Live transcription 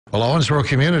Well, Owensboro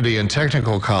Community and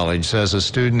Technical College says a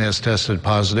student has tested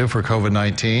positive for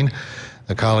COVID-19.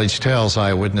 The college tells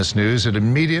Eyewitness News it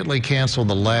immediately canceled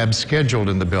the lab scheduled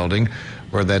in the building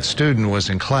where that student was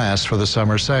in class for the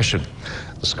summer session.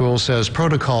 The school says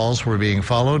protocols were being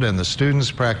followed and the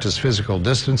students practiced physical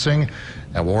distancing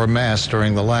and wore masks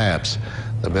during the labs.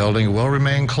 The building will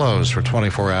remain closed for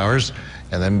 24 hours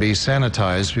and then be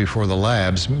sanitized before the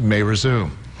labs may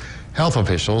resume. Health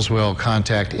officials will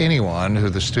contact anyone who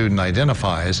the student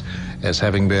identifies as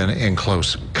having been in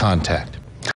close contact.